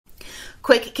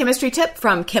Quick chemistry tip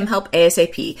from ChemHelp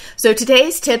ASAP. So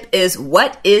today's tip is,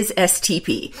 what is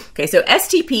STP? Okay, so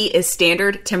STP is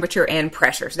standard temperature and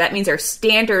pressure. So that means our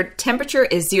standard temperature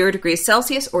is 0 degrees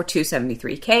Celsius or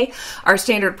 273 K. Our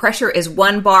standard pressure is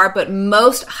 1 bar, but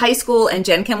most high school and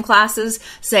Gen Chem classes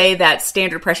say that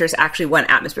standard pressure is actually 1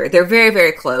 atmosphere. They're very,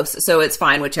 very close, so it's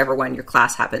fine whichever one your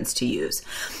class happens to use.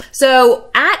 So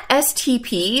at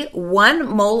STP, 1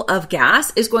 mole of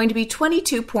gas is going to be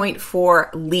 22.4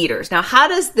 liters. Now, how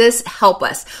does this help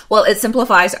us? Well, it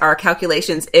simplifies our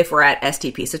calculations if we're at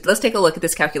STP. So let's take a look at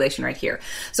this calculation right here.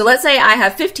 So let's say I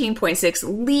have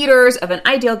 15.6 liters of an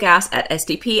ideal gas at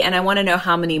STP, and I want to know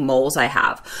how many moles I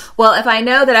have. Well, if I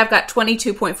know that I've got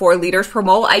 22.4 liters per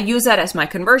mole, I use that as my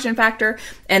conversion factor,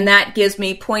 and that gives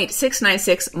me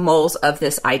 0.696 moles of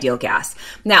this ideal gas.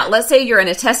 Now, let's say you're in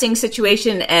a testing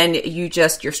situation and you're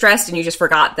stressed and you just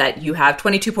forgot that you have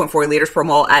 22.4 liters per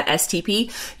mole at STP.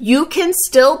 You can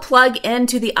still plug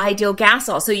into the ideal gas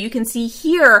law. So you can see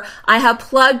here, I have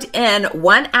plugged in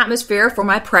 1 atmosphere for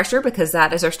my pressure because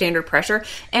that is our standard pressure.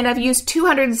 And I've used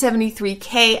 273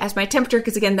 K as my temperature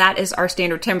because again, that is our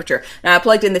standard temperature. Now I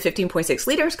plugged in the 15.6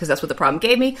 liters because that's what the problem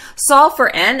gave me. Solve for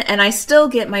N and I still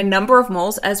get my number of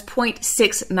moles as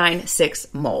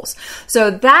 0.696 moles.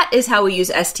 So that is how we use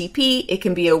STP. It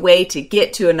can be a way to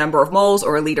get to a number of moles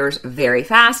or liters very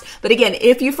fast. But again,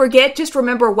 if you forget, just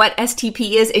remember what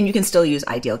STP is and you can still use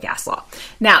ideal gas law.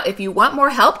 Now, if you want more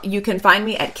help, you can find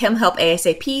me at ChemHelp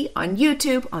ASAP on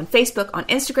YouTube, on Facebook, on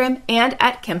Instagram, and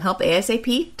at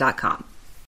chemhelpasap.com.